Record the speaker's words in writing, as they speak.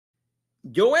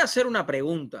Yo voy a hacer una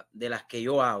pregunta de las que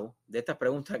yo hago, de estas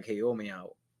preguntas que yo me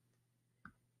hago.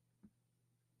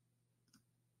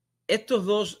 Estos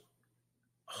dos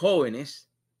jóvenes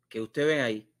que usted ve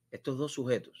ahí, estos dos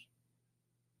sujetos,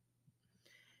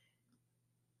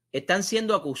 están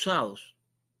siendo acusados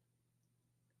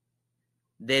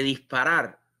de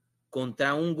disparar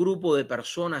contra un grupo de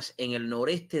personas en el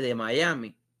noreste de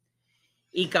Miami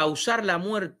y causar la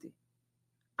muerte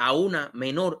a una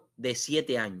menor de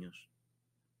 7 años.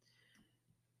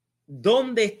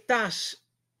 ¿Dónde estás,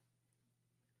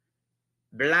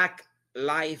 Black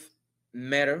Lives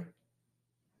Matter?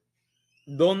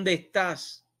 ¿Dónde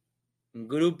estás,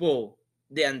 grupo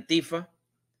de Antifa?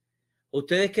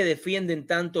 Ustedes que defienden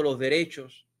tanto los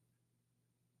derechos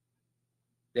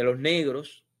de los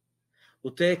negros,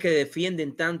 ustedes que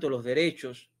defienden tanto los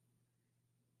derechos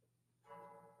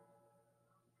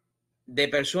de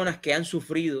personas que han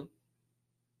sufrido,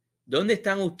 ¿dónde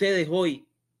están ustedes hoy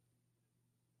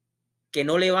que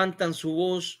no levantan su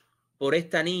voz por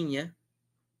esta niña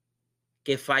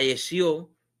que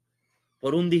falleció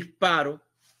por un disparo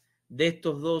de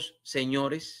estos dos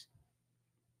señores?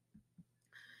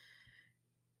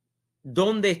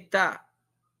 ¿Dónde está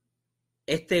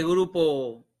este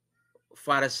grupo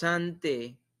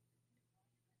farsante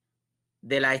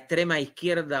de la extrema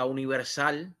izquierda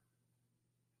universal,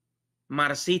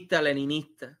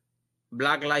 marxista-leninista,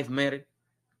 Black Lives Matter?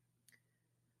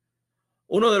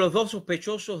 Uno de los dos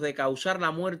sospechosos de causar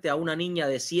la muerte a una niña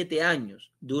de 7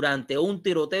 años durante un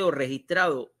tiroteo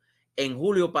registrado en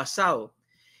julio pasado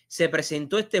se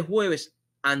presentó este jueves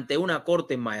ante una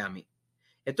corte en Miami.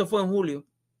 Esto fue en julio.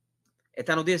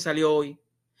 Esta noticia salió hoy.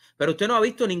 Pero usted no ha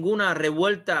visto ninguna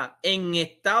revuelta en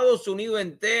Estados Unidos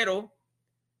entero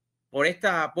por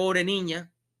esta pobre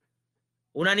niña.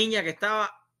 Una niña que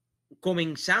estaba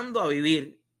comenzando a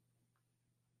vivir.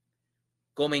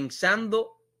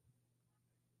 Comenzando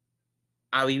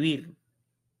a vivir.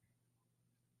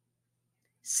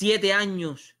 7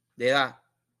 años de edad.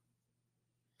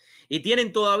 Y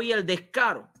tienen todavía el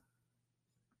descaro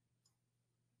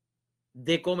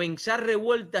de comenzar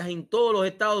revueltas en todos los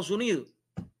Estados Unidos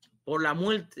por la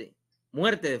muerte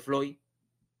de Floyd.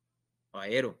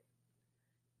 Caballero,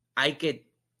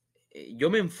 yo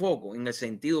me enfoco en el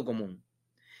sentido común.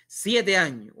 7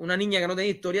 años, una niña que no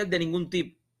tenía historial de ningún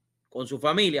tipo, con su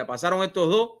familia, pasaron estos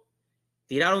dos,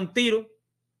 tiraron tiros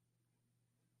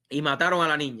y mataron a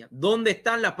la niña. ¿Dónde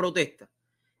están las protestas?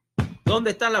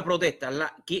 ¿Dónde están las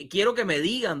protestas? Quiero que me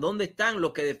digan dónde están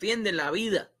los que defienden la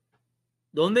vida.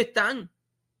 ¿Dónde están?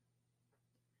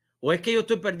 ¿O es que yo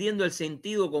estoy perdiendo el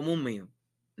sentido común mío?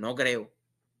 No creo.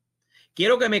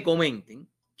 Quiero que me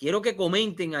comenten. Quiero que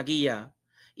comenten aquí ya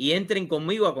y entren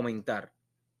conmigo a comentar.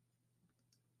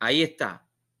 Ahí está.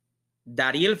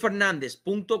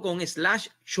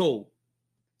 darielfernandez.com/show.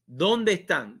 ¿Dónde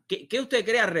están? ¿Qué usted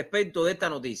cree al respecto de esta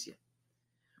noticia?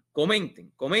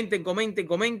 Comenten, comenten, comenten,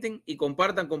 comenten y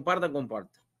compartan, compartan,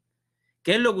 compartan.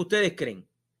 ¿Qué es lo que ustedes creen?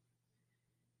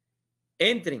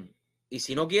 Entren. Y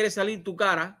si no quiere salir tu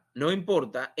cara, no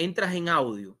importa, entras en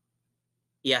audio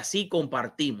y así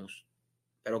compartimos.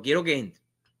 Pero quiero que entre.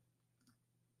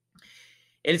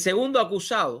 El segundo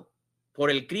acusado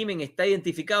por el crimen está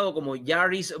identificado como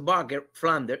Jarvis Barker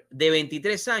Flanders, de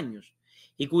 23 años,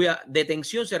 y cuya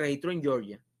detención se registró en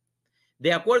Georgia.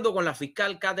 De acuerdo con la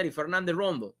fiscal Catherine Fernández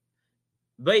Rondo,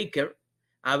 Baker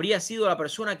habría sido la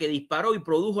persona que disparó y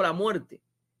produjo la muerte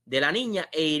de la niña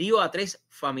e hirió a 3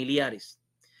 familiares.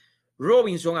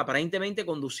 Robinson aparentemente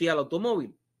conducía el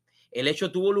automóvil. El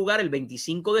hecho tuvo lugar el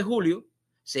 25 de julio.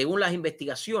 Según las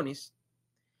investigaciones,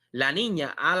 la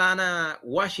niña Alana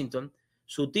Washington,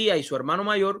 su tía y su hermano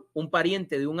mayor, un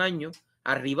pariente de 1 año,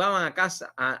 arribaban a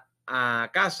casa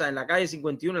en la calle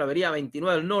 51, la avenida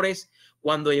 29 del Noreste,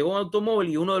 cuando llegó un automóvil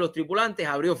y uno de los tripulantes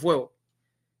abrió fuego.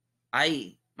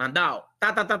 Ahí, mandado,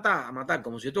 a matar,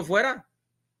 como si esto fuera,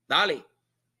 dale,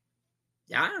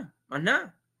 ya, más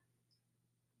nada.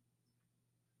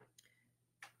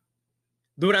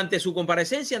 Durante su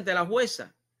comparecencia ante la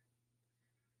jueza,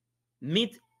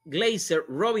 Mitt Glazer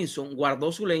Robinson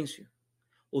guardó silencio.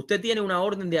 Usted tiene una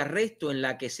orden de arresto en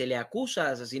la que se le acusa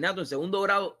de asesinato en segundo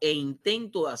grado e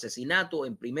intento de asesinato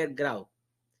en primer grado,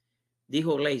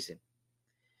 dijo Glazer.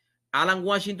 Alan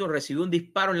Washington recibió un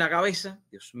disparo en la cabeza,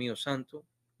 Dios mío santo,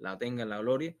 la tenga en la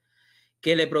gloria,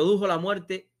 que le produjo la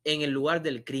muerte en el lugar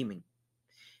del crimen.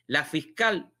 La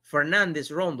fiscal Fernández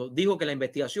Rondo dijo que la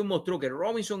investigación mostró que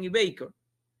Robinson y Baker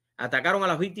atacaron a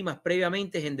las víctimas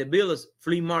previamente en The Village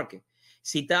Flea Market,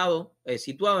 situado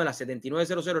en la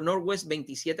 7900 Northwest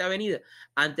 27 Avenida,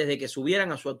 antes de que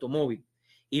subieran a su automóvil,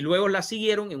 y luego la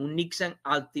siguieron en un Nissan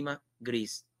Altima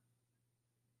gris.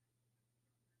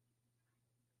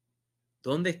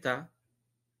 ¿Dónde está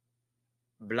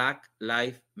Black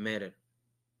Lives Matter?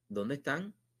 ¿Dónde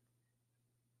están?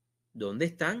 ¿Dónde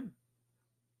están?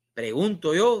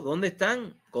 Pregunto yo, ¿dónde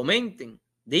están? Comenten,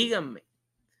 díganme.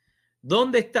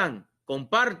 ¿Dónde están?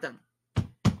 Compartan.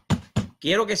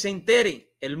 Quiero que se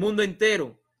entere el mundo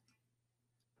entero.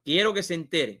 Quiero que se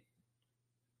entere.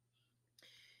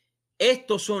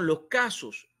 Estos son los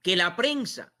casos que la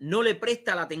prensa no le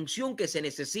presta la atención que se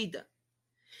necesita.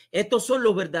 Estos son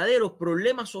los verdaderos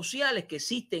problemas sociales que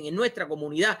existen en nuestra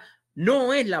comunidad.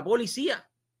 No es la policía.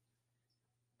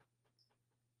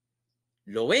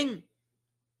 ¿Lo ven?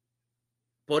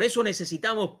 Por eso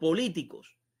necesitamos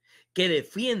políticos que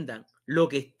defiendan lo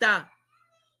que está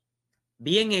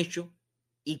bien hecho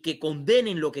y que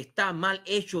condenen lo que está mal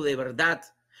hecho de verdad.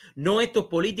 No estos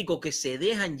políticos que se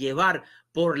dejan llevar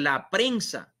por la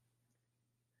prensa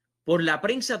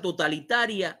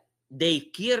totalitaria de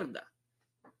izquierda.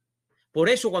 Por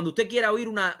eso, cuando usted quiera oír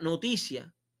una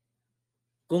noticia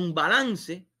con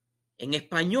balance en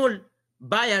español,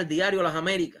 vaya al diario Las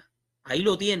Américas. Ahí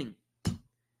lo tienen.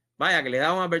 Vaya, que le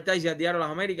da un advertencia al diario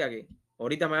Las Américas que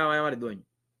ahorita me va a llamar el dueño.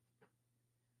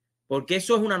 Porque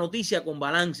eso es una noticia con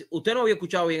balance. Usted no había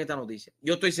escuchado bien esta noticia.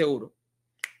 Yo estoy seguro.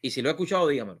 Y si lo ha escuchado,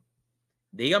 dígamelo.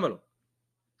 Dígamelo.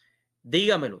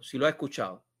 Dígamelo si lo ha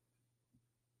escuchado.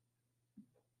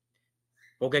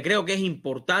 Porque creo que es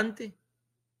importante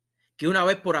que de una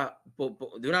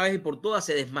vez y por todas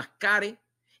se desmascare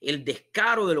el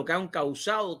descaro de lo que han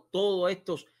causado todos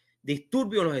estos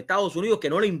disturbios en los Estados Unidos, que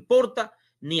no le importa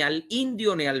ni al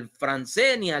indio, ni al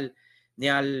francés, ni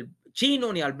al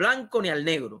chino, ni al blanco, ni al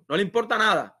negro. No le importa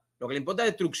nada. Lo que le importa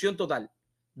es destrucción total.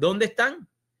 ¿Dónde están?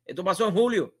 Esto pasó en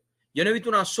julio. Yo no he visto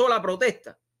una sola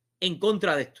protesta en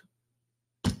contra de esto.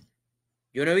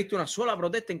 Yo no he visto una sola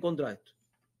protesta en contra de esto.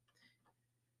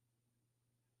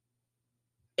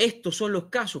 Estos son los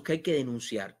casos que hay que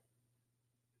denunciar.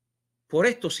 Por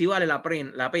esto sí vale la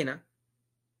pena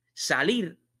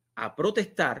salir a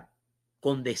protestar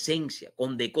con decencia,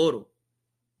 con decoro.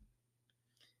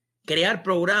 Crear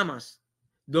programas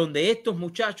donde estos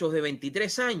muchachos de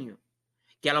 23 años,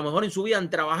 que a lo mejor en su vida han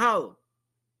trabajado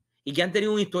y que han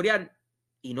tenido un historial,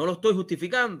 y no lo estoy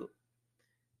justificando,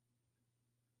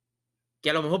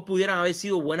 que a lo mejor pudieran haber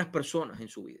sido buenas personas en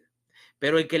su vida.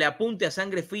 Pero el que le apunte a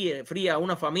sangre fría a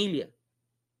una familia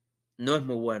no es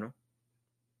muy bueno.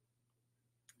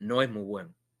 No es muy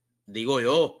bueno. Digo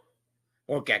yo,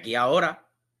 porque aquí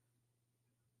ahora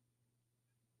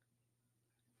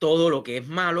todo lo que es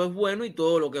malo es bueno y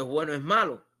todo lo que es bueno es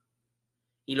malo.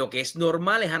 Y lo que es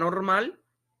normal es anormal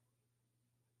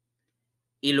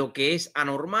y lo que es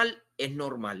anormal es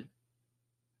normal.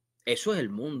 Eso es el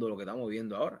mundo, lo que estamos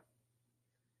viendo ahora.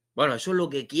 Bueno, eso es lo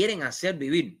que quieren hacer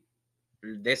vivir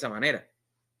de esa manera.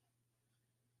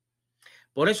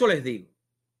 Por eso les digo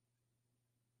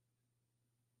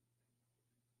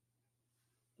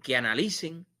que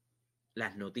analicen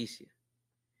las noticias,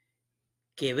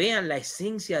 que vean la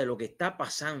esencia de lo que está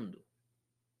pasando.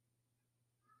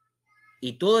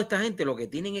 Y toda esta gente lo que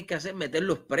tienen es que hacer es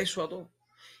meterlos presos a todos.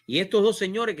 Y estos dos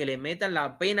señores que le metan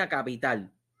la pena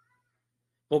capital.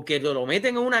 Porque te lo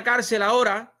meten en una cárcel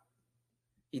ahora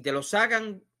y te lo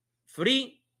sacan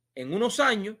free en unos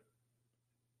años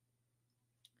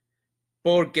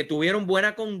porque tuvieron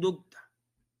buena conducta.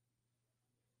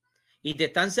 Y te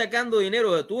están sacando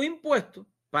dinero de tus impuestos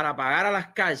para pagar a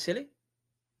las cárceles,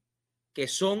 que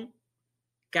son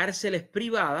cárceles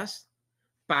privadas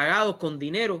pagados con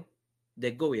dinero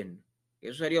del gobierno.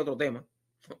 Eso sería otro tema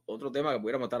que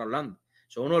pudiéramos estar hablando.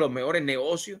 Son uno de los mejores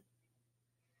negocios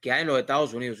que hay en los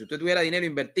Estados Unidos. Si usted tuviera dinero a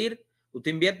invertir,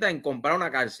 usted invierta en comprar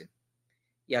una cárcel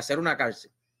y hacer una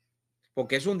cárcel,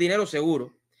 porque es un dinero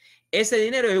seguro. Ese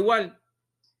dinero es igual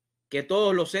que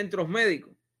todos los centros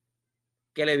médicos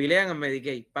que le bilean al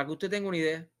Medicaid, para que usted tenga una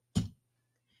idea.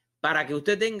 Para que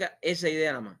usted tenga esa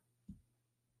idea nada más.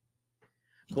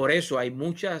 Por eso hay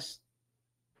muchas,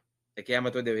 es que ya me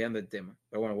estoy desviando del tema,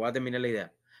 pero bueno, voy a terminar la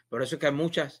idea. Por eso es que hay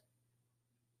muchas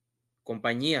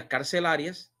compañías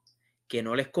carcelarias que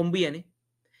no les conviene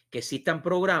que existan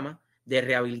programas de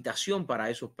rehabilitación para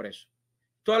esos presos.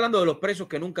 Estoy hablando de los presos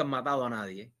que nunca han matado a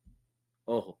nadie.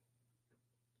 Ojo.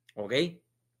 ¿Ok?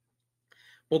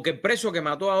 Porque el preso que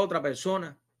mató a otra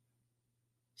persona,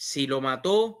 si lo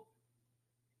mató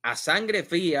a sangre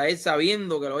fría, él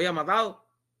sabiendo que lo había matado,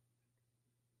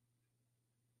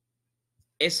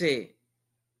 ese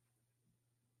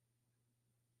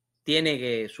tiene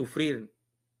que sufrir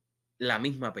la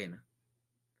misma pena.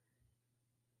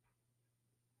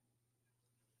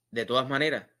 De todas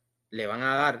maneras, le van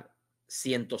a dar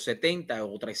 170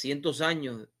 o 300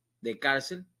 años de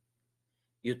cárcel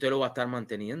y usted lo va a estar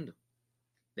manteniendo.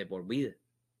 de por vida.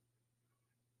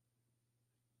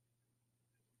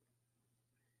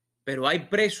 Pero hay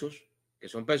presos que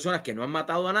son personas que no han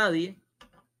matado a nadie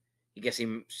y que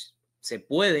se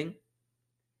pueden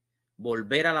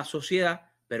volver a la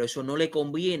sociedad, pero eso no le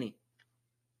conviene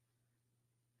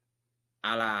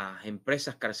a las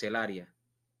empresas carcelarias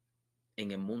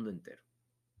en el mundo entero.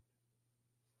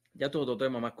 Ya todo otro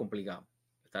tema más complicado.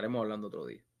 Estaremos hablando otro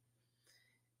día.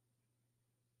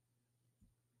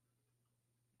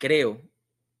 Creo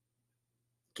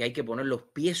que hay que poner los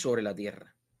pies sobre la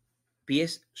tierra.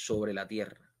 Pies sobre la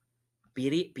tierra.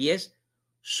 Pies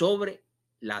sobre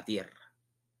la tierra.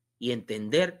 Y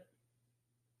entender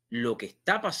lo que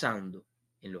está pasando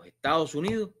en los Estados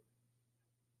Unidos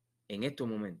en estos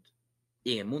momentos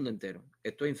y en el mundo entero.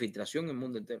 Esto es infiltración en el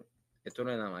mundo entero. Esto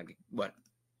no es nada más aquí. Bueno.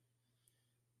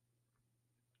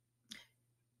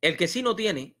 El que sí no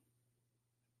tiene,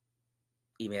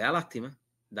 y me da lástima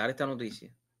dar esta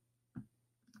noticia,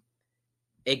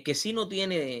 el que sí no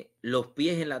tiene los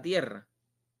pies en la tierra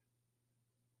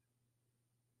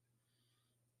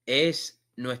es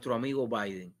nuestro amigo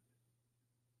Biden.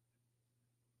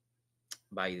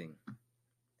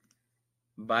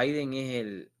 Biden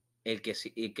es el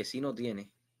que sí no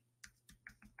tiene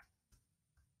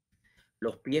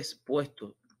los pies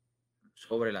puestos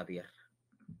sobre la tierra.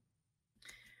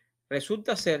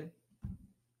 Resulta ser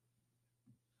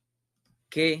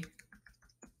que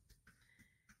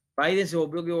Biden se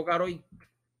volvió a equivocar hoy.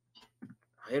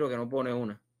 Pero que no pone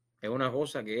una. Es una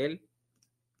cosa que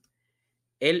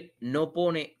él no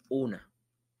pone una.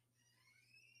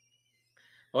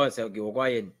 Oye, se equivocó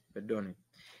ayer, perdone.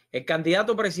 El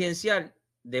candidato presidencial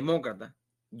demócrata,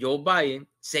 Joe Biden,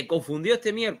 se confundió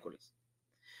este miércoles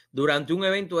durante un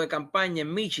evento de campaña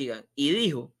en Michigan y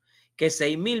dijo que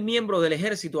 6,000 miembros del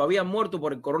ejército habían muerto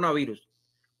por el coronavirus,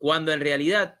 cuando en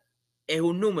realidad es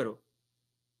un número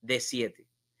de 7.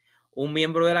 Un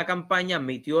miembro de la campaña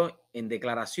admitió en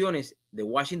declaraciones de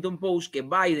Washington Post que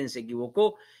Biden se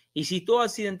equivocó y citó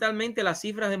accidentalmente las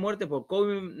cifras de muerte por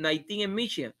COVID-19 en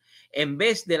Michigan en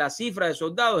vez de la cifra de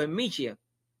soldados en Michigan.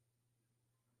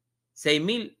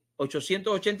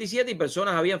 6,887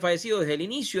 personas habían fallecido desde el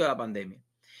inicio de la pandemia.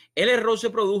 El error se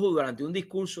produjo durante un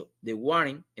discurso de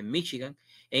Warren en Michigan,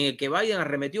 en el que Biden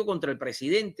arremetió contra el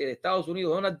presidente de Estados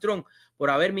Unidos, Donald Trump, por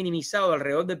haber minimizado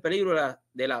alrededor del peligro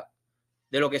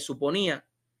de lo que suponía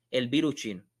el virus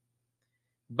chino.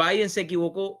 Biden se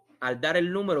equivocó al dar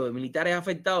el número de militares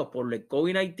afectados por el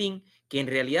COVID-19, que en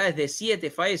realidad es de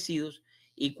 7 fallecidos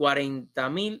y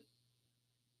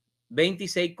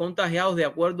 40,026 contagiados de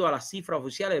acuerdo a las cifras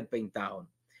oficiales del Pentágono.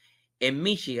 En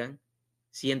Michigan,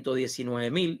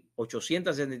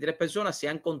 119,873 personas se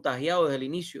han contagiado desde el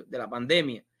inicio de la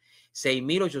pandemia.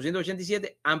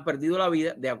 6,887 han perdido la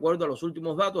vida de acuerdo a los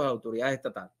últimos datos de las autoridades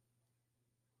estatales.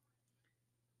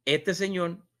 Este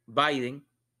señor, Biden,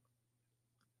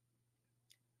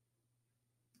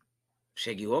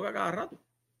 se equivoca cada rato.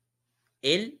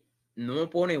 Él no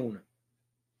pone una.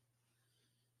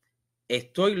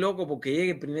 Estoy loco porque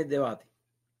llegue el primer debate.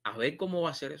 A ver cómo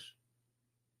va a ser eso.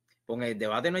 Porque en el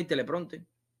debate no hay teleprompter.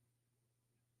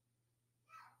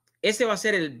 Ese va a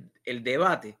ser el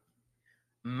debate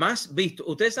más visto.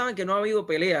 Ustedes saben que no ha habido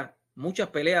peleas, muchas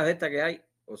peleas de estas que hay,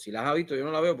 o si las ha visto, yo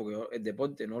no la veo porque yo el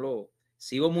deporte no lo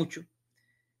sigo mucho.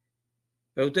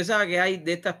 Pero usted sabe que hay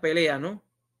de estas peleas, ¿no?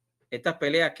 Estas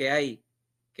peleas que hay,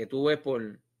 que tú ves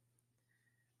por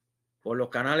los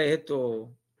canales estos,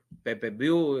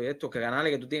 pay-per-view, estos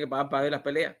canales que tú tienes que pagar para ver las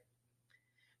peleas.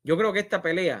 Yo creo que esta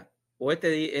pelea o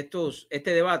este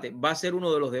debate va a ser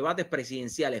uno de los debates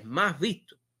presidenciales más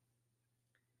vistos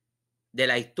de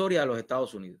la historia de los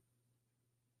Estados Unidos.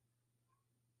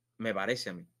 Me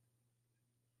parece a mí.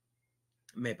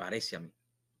 Me parece a mí.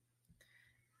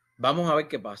 Vamos a ver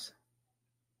qué pasa.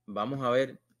 Vamos a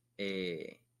ver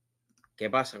qué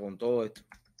pasa con todo esto.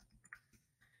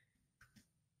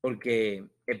 Porque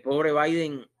el pobre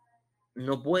Biden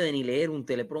no puede ni leer un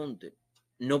teleprompter.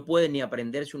 No puede ni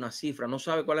aprenderse una cifra. No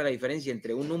sabe cuál es la diferencia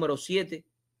entre un número 7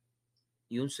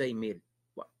 y un 6,000.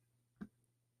 Bueno,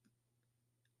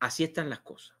 así están las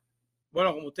cosas.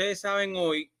 Bueno, como ustedes saben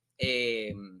hoy,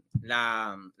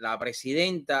 la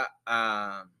presidenta,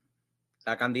 la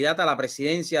candidata a la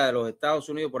presidencia de los Estados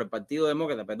Unidos por el Partido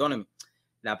Demócrata, perdónenme,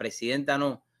 la presidenta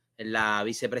no, la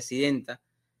vicepresidenta,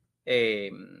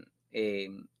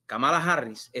 Kamala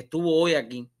Harris, estuvo hoy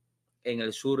aquí en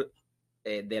el sur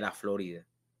de la Florida.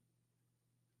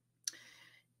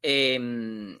 Y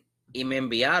me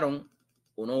enviaron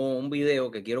un video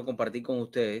que quiero compartir con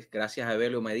ustedes, gracias a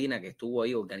Evelio Medina, que estuvo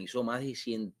ahí, organizó más de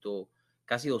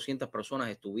casi 200 personas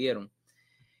estuvieron.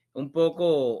 Un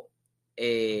poco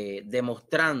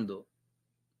demostrando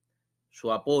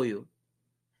su apoyo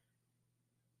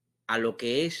a lo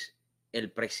que es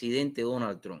el presidente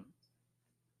Donald Trump.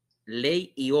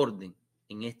 Ley y orden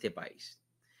en este país.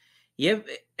 Y es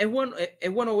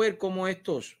bueno ver cómo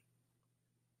estos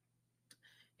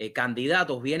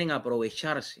candidatos vienen a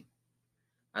aprovecharse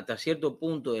hasta cierto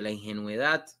punto de la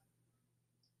ingenuidad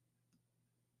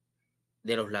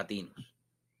de los latinos.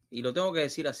 Y lo tengo que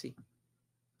decir así,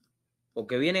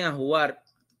 porque vienen a jugar,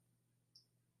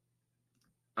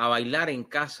 a bailar en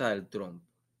casa del Trump.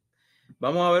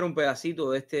 Vamos a ver un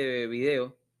pedacito de este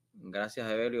video. Gracias,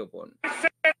 Evelio, por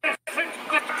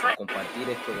compartir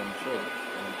esto con nosotros.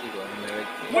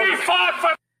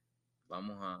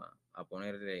 Vamos a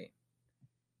ponerle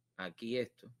aquí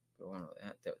esto. Pero bueno,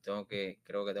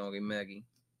 creo que tengo que irme de aquí.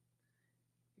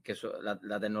 Que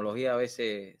la tecnología a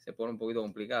veces se pone un poquito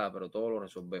complicada, pero todo lo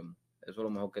resolvemos. Eso es lo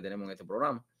mejor que tenemos en este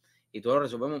programa. Y todo lo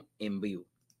resolvemos en vivo.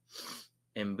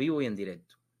 En vivo y en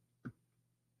directo.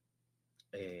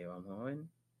 Vamos a ver.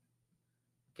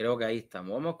 Creo que ahí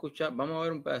estamos. Vamos a escuchar, vamos a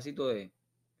ver un pedacito de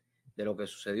lo que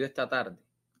sucedió esta tarde.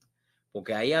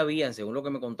 Porque ahí habían, según lo que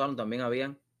me contaron, también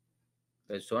habían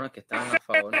personas que estaban a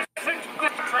favor de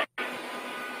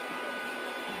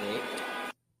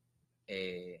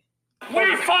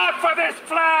We fought for this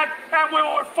flag and we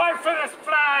will fight for this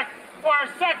flag for our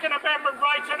Second Amendment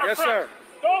rights and our yes, freedom. sir.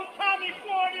 Don't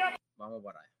California. Vamos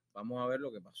para allá. Vamos a ver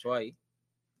lo que pasó ahí.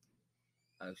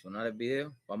 Accionar el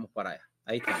video. Vamos para allá.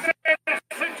 Ahí está.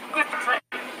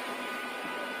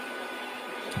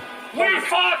 We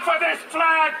fought for this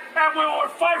flag and we will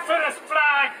fight for this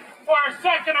flag for our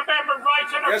Second Amendment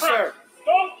rights and our Yes, freedom. sir.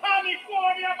 Don't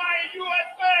California, my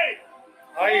USA.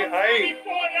 Ahí.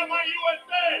 California, my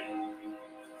USA.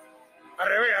 Al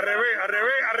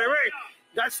revés.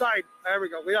 That side. There we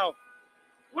go. Cuidado.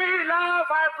 We love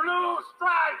our blue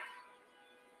stripes.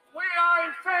 We are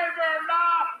in favor of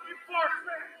law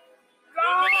enforcement.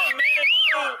 Law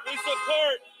We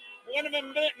support women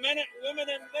and men.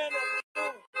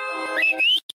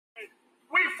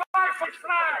 We fight for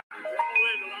flag.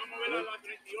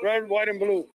 Red, white, and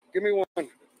blue. Give me one.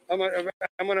 I'm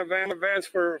gonna advance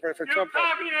for You Trump.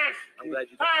 communists,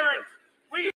 tyrants.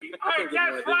 We are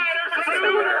against rioters and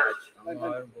looters. Vamos a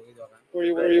ver un poquito acá. Where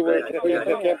you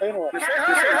campaign or what? Say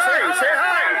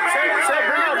hi. Say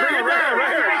bring it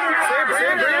right here.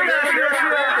 Say bring it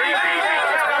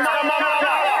Come on.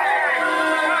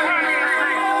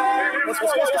 Let's go.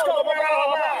 Let's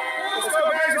go,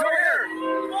 guys. Over here.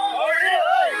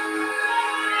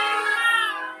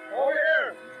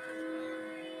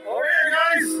 Over here,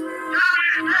 guys.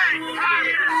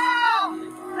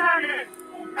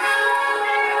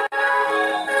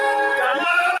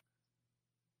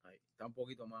 Ahí, está un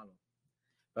poquito malo.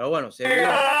 Pero bueno, se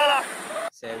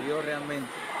vio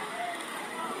realmente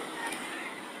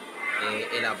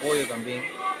el apoyo también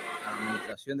a la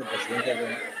administración del presidente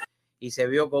Donde. Y se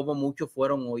vio cómo muchos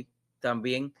fueron hoy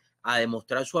también a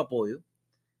demostrar su apoyo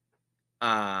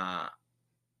a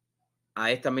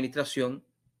esta administración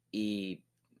y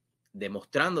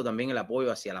demostrando también el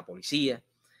apoyo hacia la policía,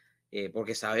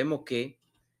 porque sabemos que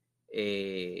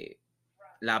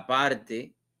la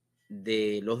parte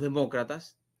de los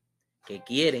demócratas que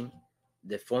quieren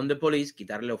defund the police,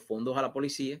 quitarle los fondos a la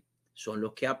policía, son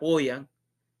los que apoyan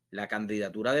la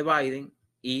candidatura de Biden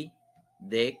y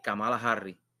de Kamala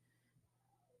Harris.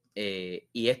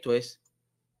 Y esto es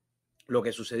lo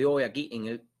que sucedió hoy aquí en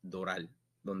el Doral,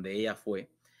 donde ella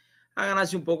fue a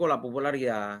ganarse un poco la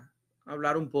popularidad, a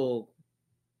hablar un poco.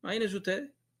 Imagínense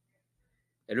ustedes,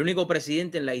 el único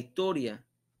presidente en la historia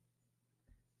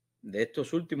de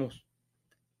estos últimos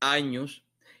años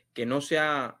que no se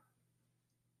ha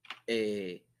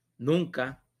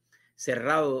nunca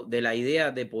cerrado de la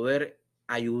idea de poder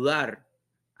ayudar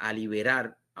a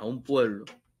liberar a un pueblo,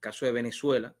 caso de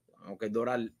Venezuela, aunque el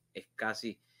Doral es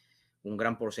casi un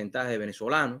gran porcentaje de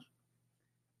venezolanos,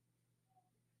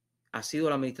 ha sido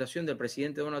la administración del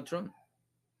presidente Donald Trump.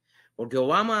 Porque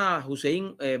Barack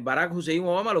Hussein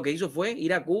Obama lo que hizo fue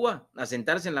ir a Cuba a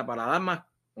sentarse en la paladar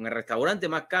con el restaurante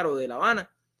más caro de La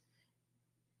Habana,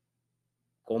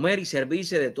 comer y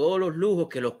servirse de todos los lujos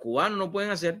que los cubanos no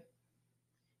pueden hacer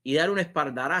y dar un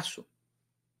espaldarazo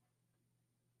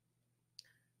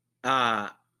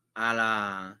a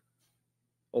la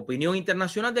opinión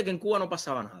internacional de que en Cuba no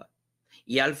pasaba nada.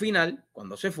 Y al final,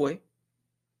 cuando se fue,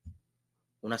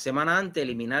 una semana antes,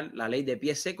 eliminar la ley de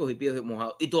pies secos y pies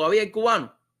mojados. Y todavía hay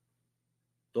cubanos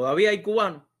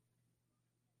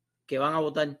que van a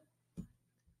votar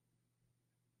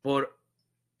por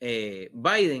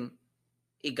Biden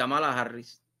y Kamala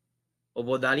Harris, o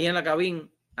por Daniela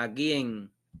Cabin aquí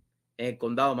en en el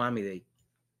condado Miami-Dade.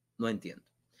 No entiendo.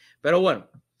 Pero bueno,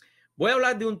 voy a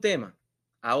hablar de un tema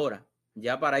ahora,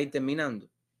 ya para ir terminando,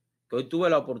 que hoy tuve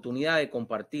la oportunidad de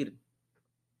compartir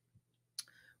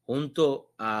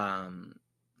junto a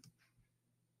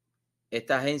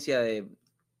esta agencia de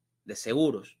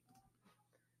seguros,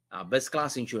 a Best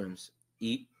Class Insurance,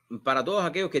 y para todos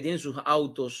aquellos que tienen sus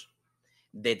autos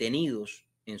detenidos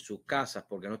en sus casas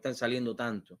porque no están saliendo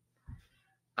tanto,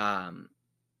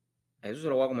 eso se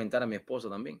lo voy a comentar a mi esposa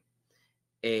también,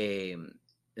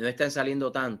 no están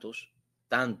saliendo tanto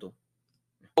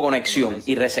conexión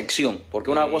y recepción,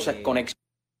 porque una cosa es conexión,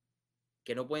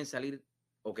 que no pueden salir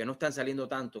o que no están saliendo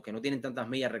tanto, que no tienen tantas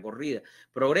millas recorridas.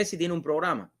 Progressive tiene un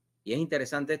programa y es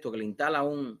interesante esto, que le instala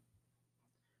un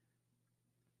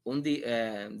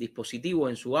dispositivo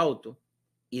en su auto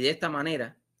y de esta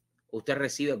manera usted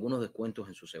recibe algunos descuentos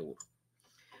en su seguro.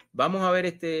 Vamos a ver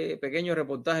este pequeño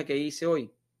reportaje que hice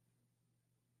hoy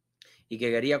y que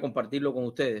quería compartirlo con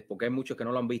ustedes porque hay muchos que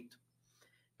no lo han visto.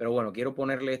 Pero bueno, quiero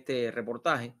ponerle este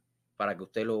reportaje para que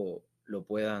ustedes lo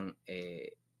puedan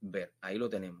ver. Ahí lo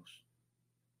tenemos.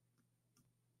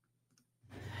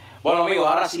 Bueno, amigos,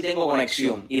 ahora sí tengo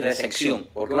conexión y recepción,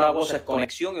 porque una cosa es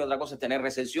conexión y otra cosa es tener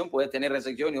recepción. Puedes tener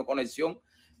recepción y no conexión,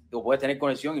 o puedes tener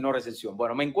conexión y no recepción.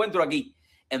 Bueno, me encuentro aquí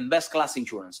en Best Class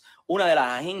Insurance, una de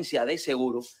las agencias de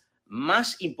seguros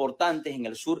más importantes en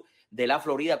el sur de la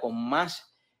Florida, con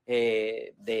más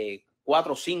de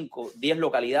 4, 5, 10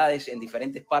 localidades en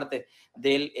diferentes partes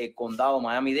del condado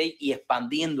Miami-Dade y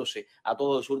expandiéndose a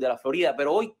todo el sur de la Florida.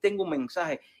 Pero hoy tengo un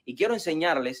mensaje y quiero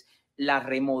enseñarles la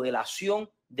remodelación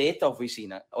de esta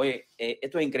oficina. Oye,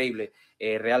 esto es increíble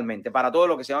realmente. Para todos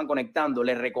los que se van conectando,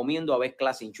 les recomiendo a Best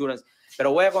Class Insurance,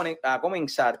 pero voy a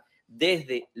comenzar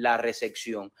desde la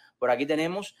recepción. Por aquí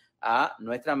tenemos a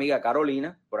nuestra amiga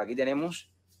Carolina, por aquí tenemos,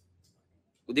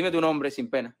 dime tu nombre sin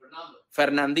pena.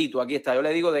 Fernandito, aquí está, yo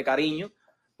le digo de cariño.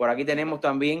 Por aquí tenemos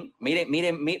también,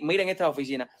 miren esta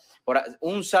oficina.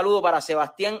 Un saludo para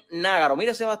Sebastián Nágaro.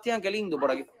 Mira Sebastián, qué lindo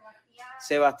por aquí.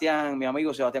 Sebastián, mi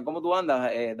amigo Sebastián, ¿cómo tú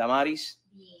andas, Damaris?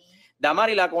 Bien.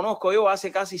 Damaris la conozco yo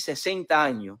hace casi 60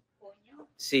 años.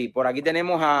 Sí, por aquí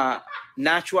tenemos a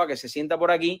Nachua, que se sienta por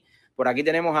aquí. Por aquí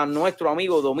tenemos a nuestro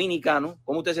amigo dominicano.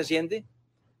 ¿Cómo usted se siente?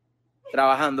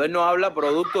 Trabajando. Él nos habla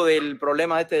producto del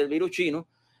problema del virus chino.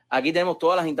 Aquí tenemos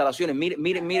todas las instalaciones.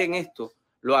 Miren esto.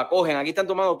 Lo acogen. Aquí están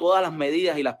tomando todas las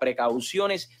medidas y las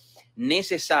precauciones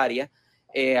necesarias.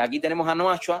 Aquí tenemos a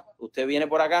Nachua. Usted viene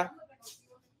por acá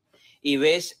y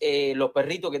ves los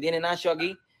perritos que tiene Nacho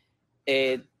aquí,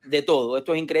 de todo.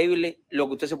 Esto es increíble lo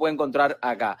que usted se puede encontrar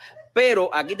acá. Pero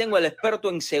aquí tengo el experto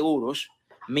en seguros,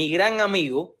 mi gran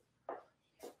amigo,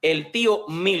 el tío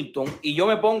Milton, y yo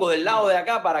me pongo del lado de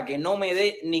acá para que no me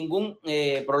dé ningún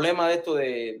problema de esto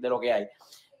de lo que hay.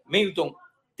 Milton,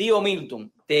 tío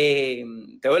Milton, te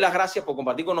doy las gracias por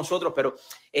compartir con nosotros, pero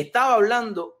estaba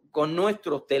hablando con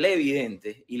nuestros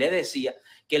televidentes y les decía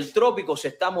que el trópico se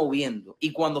está moviendo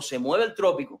y cuando se mueve el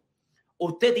trópico,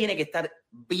 usted tiene que estar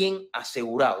bien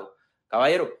asegurado.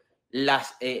 Caballero,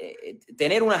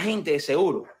 tener un agente de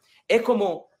seguro es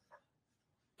como,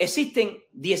 existen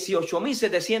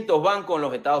 18.700 bancos en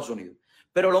los Estados Unidos,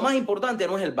 pero lo más importante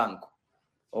no es el banco.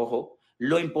 Ojo,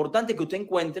 lo importante es que usted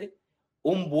encuentre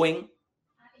una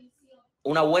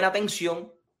buena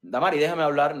atención. Damari, déjame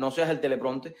hablar, no seas el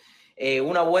teleprompter.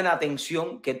 Una buena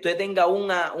atención, que usted tenga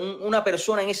una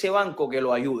persona en ese banco que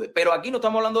lo ayude. Pero aquí no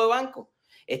estamos hablando de banco,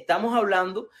 estamos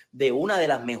hablando de una de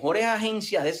las mejores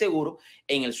agencias de seguro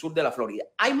en el sur de la Florida.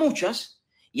 Hay muchas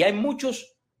y hay muchas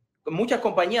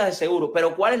compañías de seguro,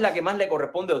 pero ¿cuál es la que más le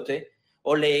corresponde a usted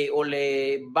o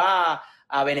le va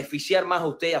a beneficiar más a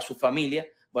usted y a su familia?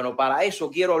 Bueno, para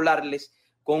eso quiero hablarles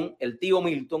con el tío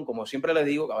Milton. Como siempre les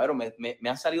digo, cabrón, me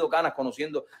han salido canas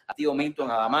conociendo a tío Milton,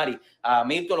 a Damari. A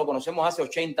Milton lo conocemos hace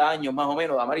 80 años más o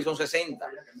menos, Damari son 60.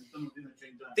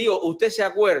 Tío, ¿usted se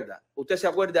acuerda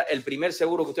el primer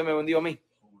seguro que usted me vendió a mí?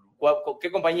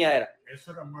 ¿Qué compañía era?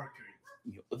 Eso era Mercury.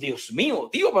 Dios mío,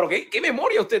 tío, pero ¿qué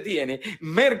memoria usted tiene?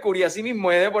 Mercury, así mismo,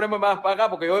 debe ponerme más para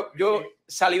acá porque yo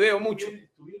saliveo mucho.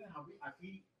 Tú vienes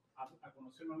aquí a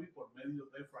conocerme a mí por medio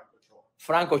de Franco Ochoa.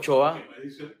 Franco Ochoa.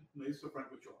 Me dice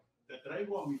Franco Ochoa, te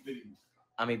traigo a mi primo.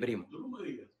 A mi primo. Tú no me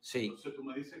digas. Sí. Entonces tú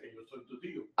me dices que yo soy tu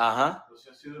tío. Ajá. Entonces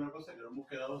ha sido una cosa que nos hemos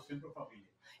quedado siempre familia.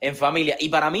 En familia. Y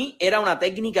para mí era una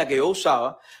técnica que yo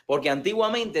usaba, porque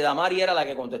antiguamente Damari era la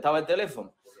que contestaba el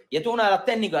teléfono. Y esto es una de las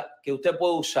técnicas que usted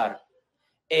puede usar.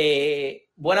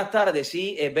 Buenas tardes,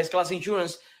 sí, Best Class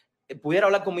Insurance. ¿Pudiera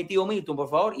hablar con mi tío Milton, por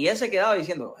favor? Y él se quedaba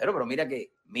diciendo, pero mira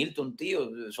que Milton,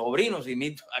 tío, sobrinos, y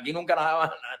Milton, aquí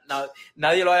nunca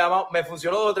nadie lo ha llamado. Me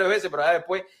funcionó 2 o 3 veces, pero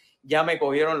después ya me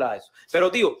cogieron eso. Pero,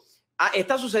 tío,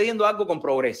 está sucediendo algo con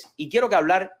Progress y quiero que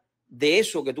hablar de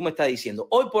eso que tú me estás diciendo.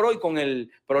 Hoy por hoy, con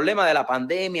el problema de la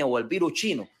pandemia o el virus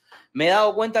chino, me he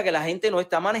dado cuenta que la gente no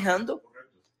está manejando.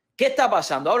 ¿Qué está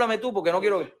pasando? Háblame tú, porque no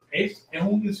quiero... Es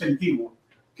un incentivo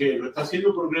que lo está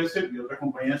haciendo Progressive y otras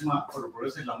compañías más, pero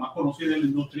Progressive es la más conocida en la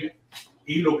industria,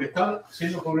 y lo que está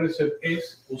haciendo Progressive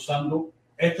es usando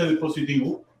este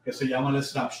dispositivo que se llama el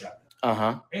Snapshot.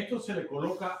 Ajá. Esto se le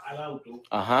coloca al auto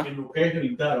Ajá. en lo que es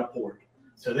el data port.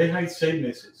 Se deja ahí 6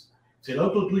 meses. Si el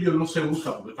auto tuyo no se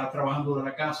usa porque estás trabajando de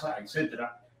la casa,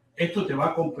 etcétera, esto te va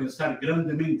a compensar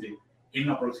grandemente en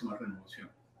la próxima renovación.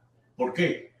 ¿Por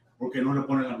qué? Porque no le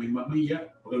pones las mismas millas,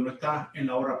 porque no estás en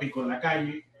la hora pico en la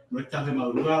calle, no estás de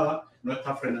madrugada, no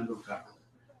estás frenando el carro.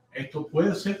 Esto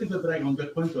puede ser que te traiga un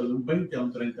descuento de un 20 a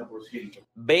un 30%.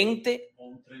 20, o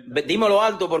un 30%. Dímelo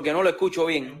alto porque no lo escucho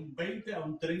bien. Un 20 a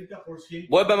un 30%.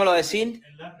 Vuélvemelo a decir.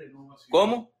 En la renovación.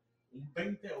 ¿Cómo? Un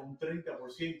 20 o un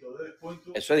 30% de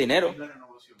descuento. Eso es dinero. En la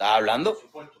renovación. ¿Estás hablando? Por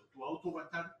supuesto, tu auto va a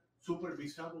estar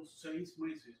supervisado 6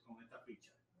 meses con esta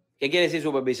ficha. ¿Qué quiere decir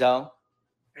supervisado?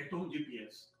 Esto es un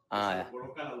GPS. Ah, se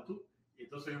coloca el auto y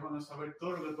entonces ellos van a saber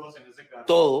todo lo que tú haces en ese carro.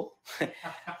 Todo.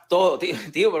 Todo,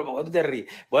 tío, pero ¿por qué tú te ríes?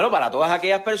 Bueno, para todas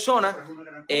aquellas personas,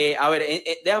 a ver,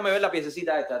 déjame ver la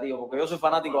piececita esta, tío, porque yo soy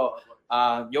fanático,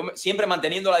 siempre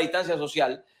manteniendo la distancia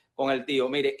social con el tío.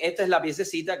 Mire, esta es la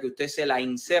piececita que usted se la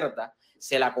inserta,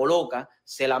 se la coloca,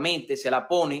 se la mete, se la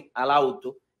pone al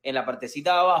auto en la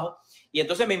partecita de abajo, y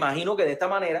entonces me imagino que de esta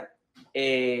manera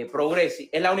Progressive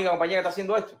es la única compañía que está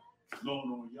haciendo esto.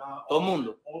 No, ya todo el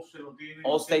mundo.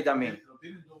 Allstate también. Lo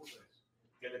tienen 2 o 3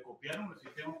 que le copiaron el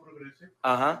sistema Progressive.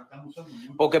 Ajá. Están usando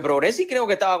mucho. Porque Progressive creo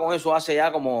que estaba con eso hace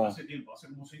ya como... Hace tiempo, hace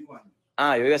como 5 años.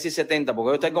 Ah, yo iba a decir 70, porque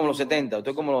yo estoy como los 70,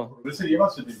 estoy como los... Progressive lleva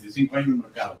 75 años en el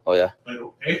mercado. Oh, yeah.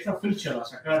 Pero esta ficha la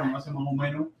sacaron hace más o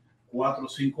menos 4 o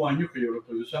 5 años que yo lo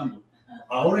estoy usando.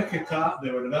 Ahora es que está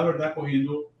de verdad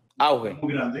cogiendo auge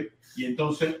muy grande, y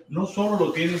entonces no solo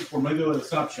lo tienen por medio del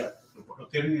Snapchat, lo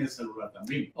tienen en el celular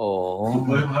también. Tú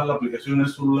puedes bajar la aplicación en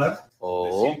el celular,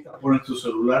 pones tu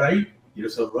celular ahí y el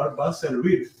celular va a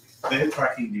servir de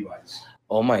tracking device.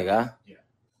 Oh my God. Yeah.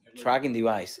 Tracking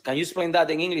device. Can you explain that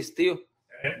in English, tío?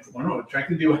 Bueno,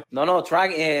 tracking device. No,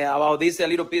 track about this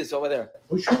little piece over there.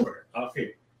 Oh, sure.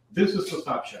 Okay. This is the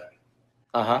Snapchat.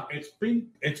 Uh-huh. It's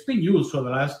been used for the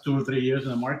last 2 or 3 years in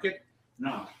the market.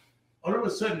 Now, all of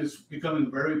a sudden, it's becoming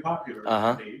very popular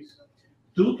nowadays.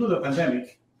 Due to the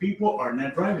pandemic, people are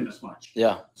not driving as much.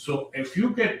 Yeah. So if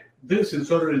you get this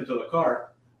inserted into the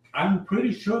car, I'm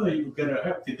pretty sure that you get a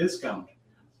hefty discount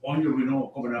on your renewal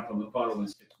coming up on the following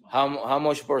 6 months. How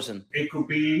much percent? It could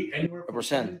be anywhere from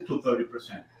 10 to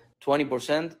 30%.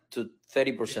 20% to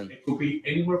 30%. It could be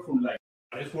anywhere from like,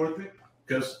 it's worth it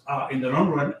because in the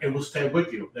long run, it will stay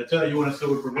with you. Let's say that you want to stay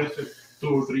with Progressive 2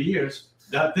 or 3 years.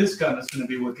 That discount is going to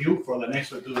be with you for the next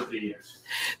 2 or 3 years.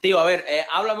 Tío, a ver,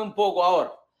 háblame un poco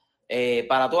ahora.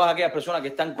 Para todas aquellas personas que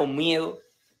están con miedo,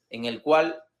 en el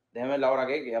cual, déjame ver la hora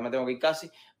que ya me tengo que ir casi,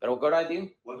 pero ¿qué hora es, tío?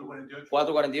 4:48.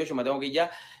 4:48, me tengo que ir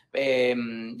ya.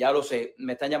 Ya lo sé,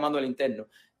 me están llamando el interno.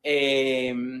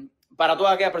 Para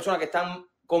todas aquellas personas que están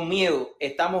con miedo,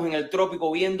 estamos en el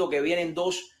trópico viendo que vienen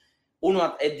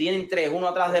vienen 3, uno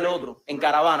atrás del otro, en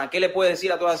caravana. ¿Qué le puedes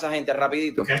decir a toda esa gente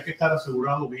rapidito? Que hay que estar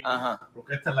asegurado bien,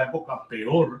 porque esta es la época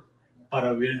peor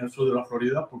para vivir en el sur de la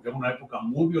Florida, porque es una época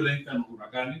muy violenta en los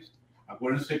huracanes.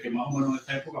 Acuérdense que más o menos en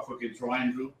esta época fue que entró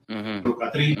Andrew, entró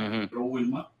Katrina, entró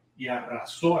Wilma y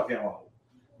arrasó aquí abajo.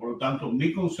 Por lo tanto,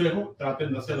 mi consejo,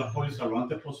 traten de hacer las pólizas lo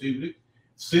antes posible.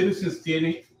 Citizens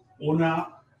tiene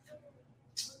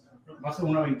va a ser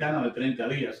una ventana de 30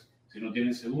 días si no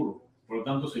tienen seguro. Por lo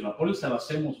tanto, si la póliza la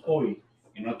hacemos hoy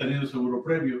y no ha tenido seguro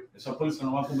previo, esa póliza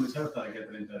no va a comenzar hasta de aquí a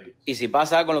 30 días. ¿Y si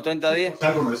pasa algo con los 30 días? Pasa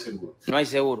algo no hay seguro. No hay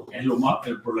seguro. Es lo más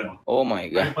el problema. Oh my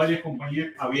God. Hay varias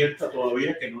compañías abiertas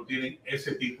todavía que no tienen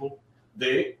ese tipo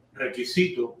de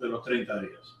requisito de los 30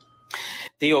 días.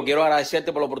 Tío, quiero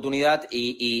agradecerte por la oportunidad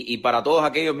y para todos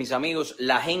aquellos, mis amigos,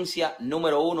 la agencia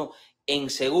número 1 en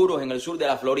seguros en el sur de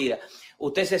la Florida.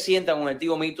 Usted se sienta con el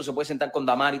tío Mito, se puede sentar con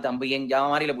Damari también. Ya a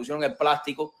Damari le pusieron el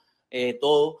plástico,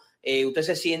 todo. Usted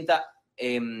se sienta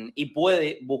y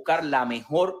puede buscar la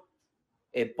mejor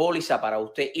póliza para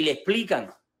usted. Y le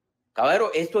explican, caballero,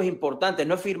 esto es importante.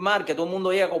 No es firmar, que todo el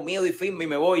mundo llega con miedo y firma y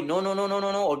me voy. No.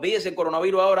 Olvídese el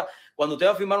coronavirus ahora. Cuando usted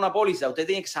va a firmar una póliza, usted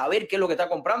tiene que saber qué es lo que está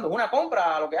comprando. Es una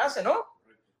compra lo que hace, ¿no?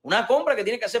 Una compra que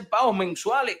tiene que hacer pagos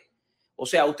mensuales. O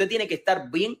sea, usted tiene que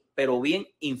estar bien, pero bien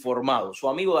informado. Su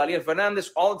amigo Daniel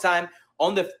Fernández, all time,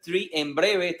 on the street. En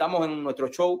breve estamos en nuestro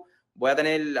show. Voy a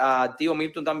tener a tío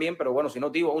Milton también, pero bueno, si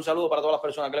no, tío, un saludo para todas las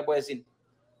personas. ¿Qué le puede decir?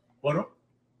 Bueno,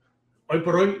 Hoy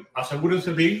por hoy,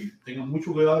 asegúrense bien, tengan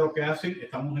mucho cuidado de lo que hacen.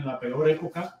 Estamos en la peor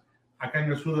época acá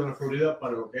en el sur de la Florida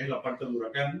para lo que es la parte de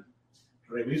huracán.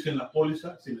 Revisen las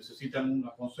pólizas. Si necesitan un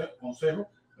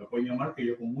consejo, me pueden llamar, que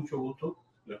yo con mucho gusto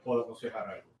les puedo aconsejar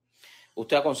algo.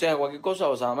 ¿Usted aconseja cualquier cosa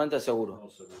o solamente el seguro? No,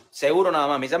 seguro. Seguro nada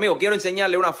más. Mis amigos, quiero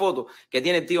enseñarle una foto que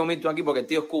tiene el tío Milton aquí, porque el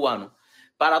tío es cubano.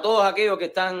 Para todos aquellos que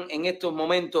están en estos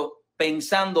momentos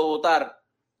pensando votar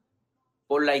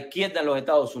por la izquierda en los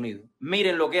Estados Unidos,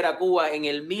 miren lo que era Cuba en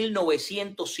el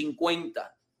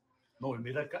 1950. No,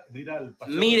 mira el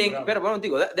paseo. Miren, pero bueno,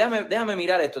 tío, déjame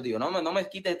mirar esto, tío. No me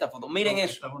quites esta foto. Miren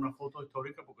eso. Esta es una foto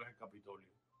histórica porque es el Capitolio.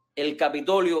 El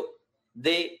Capitolio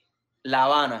de La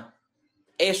Habana.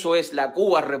 Eso es la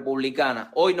Cuba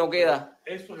republicana. Hoy no queda.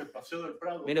 Eso es el Paseo del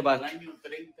Prado. Mire para el año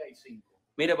 35.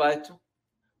 Mire para esto.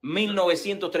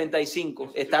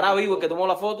 1935. ¿Estará vivo el que tomó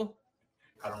la foto?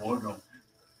 A lo mejor no.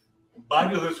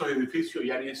 Varios de esos edificios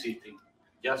ya ni existen.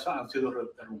 Ya han sido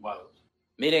derrumbados.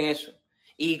 Miren eso.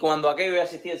 Y cuando aquello ya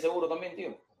existía el seguro también,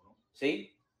 tío.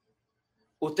 ¿Sí?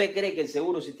 ¿Usted cree que el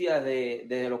seguro existía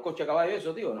desde los coches a caballo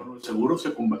eso, tío? ¿No? Bueno, el seguro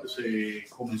se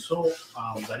comenzó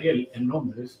a Dariel en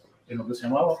Londres en lo que se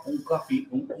llamaba un café,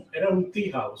 era un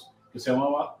tea house que se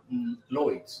llamaba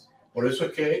Lloyd's. Por eso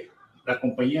es que la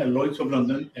compañía Lloyd's of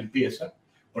London empieza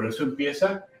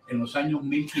en los años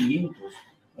 1500,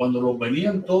 cuando los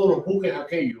venían todos los buques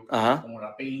aquellos, como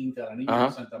la Pinta, la Niña,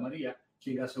 de Santa María,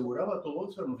 quien aseguraba todo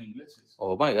eso eran los ingleses.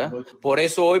 Oh my God. Por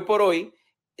eso hoy por hoy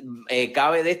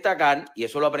cabe destacar, y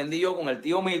eso lo aprendí yo con el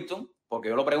tío Milton, porque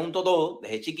yo lo pregunto todo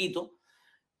desde chiquito,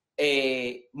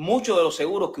 muchos de los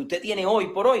seguros que usted tiene hoy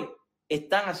por hoy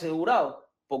están asegurados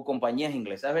por compañías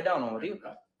inglesas. ¿Es verdad o no, tío?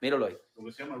 Míralo ahí. Lo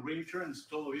que se llama reinsurance,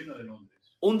 todo viene de Londres.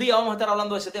 Un día vamos a estar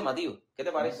hablando de ese tema, tío. ¿Qué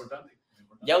te parece? Muy importante.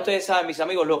 Ya ustedes saben, mis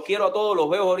amigos, los quiero a todos, los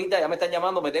veo ahorita, ya me están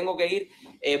llamando, me tengo que ir.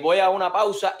 Voy a una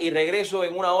pausa y regreso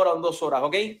en 1 hora o en 2 horas,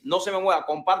 ¿ok? No se me mueva,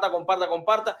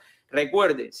 comparta.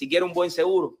 Recuerde, si quiere un buen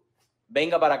seguro,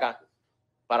 venga para acá,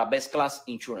 para Best Class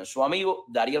Insurance. Su amigo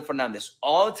Dariel Fernández.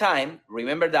 All time,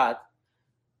 remember that,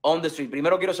 on the street.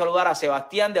 Primero quiero saludar a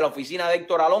Sebastián de la oficina de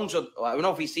Héctor Alonso, una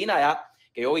oficina ya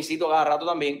que yo visito cada rato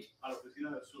también. A la oficina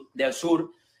del sur. Del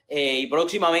sur. Y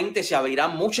próximamente se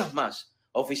abrirán muchas más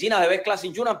oficinas de Best Class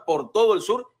Insurance por todo el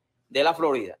sur de la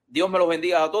Florida. Dios me los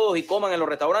bendiga a todos y coman en los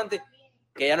restaurantes,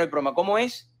 que ya no hay problema. ¿Cómo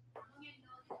es?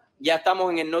 Ya estamos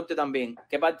en el norte también.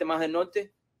 ¿Qué parte más del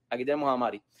norte? Aquí tenemos a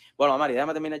Mari. Bueno, Mari,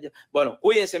 déjame terminar ya. Bueno,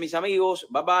 cuídense, mis amigos.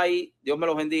 Bye, bye. Dios me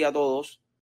los bendiga a todos.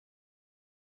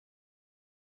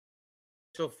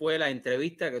 Eso fue la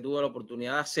entrevista que tuve la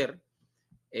oportunidad de hacer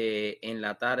en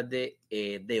la tarde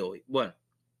de hoy. Bueno,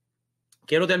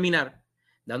 quiero terminar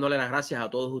dándole las gracias a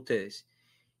todos ustedes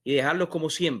y dejarlos como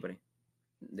siempre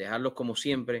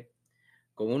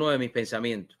con uno de mis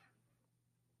pensamientos,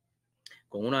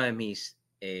 con uno de mis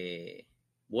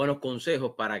buenos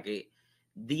consejos para que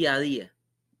día a día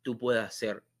tú puedas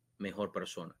ser mejor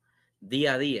persona.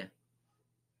 Día a día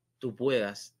tú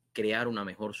puedas crear una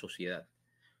mejor sociedad.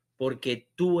 Porque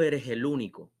tú eres el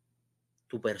único,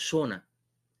 tu persona,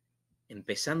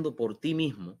 empezando por ti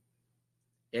mismo,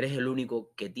 eres el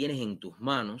único que tienes en tus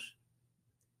manos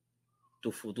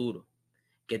tu futuro,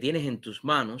 que tienes en tus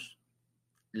manos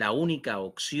la única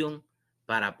opción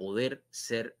para poder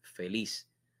ser feliz.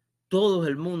 Todo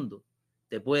el mundo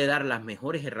te puede dar las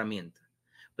mejores herramientas,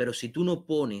 pero si tú no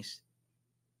pones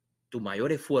tu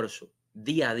mayor esfuerzo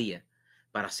día a día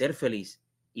para ser feliz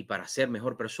y para ser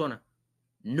mejor persona,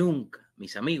 nunca,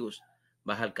 mis amigos,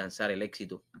 vas a alcanzar el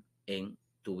éxito en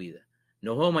tu vida.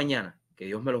 Nos vemos mañana. Que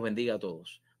Dios me los bendiga a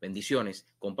todos. Bendiciones.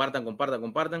 Compartan,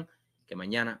 que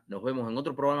mañana nos vemos en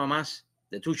otro programa más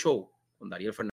de Tu Show con Dariel Fernández.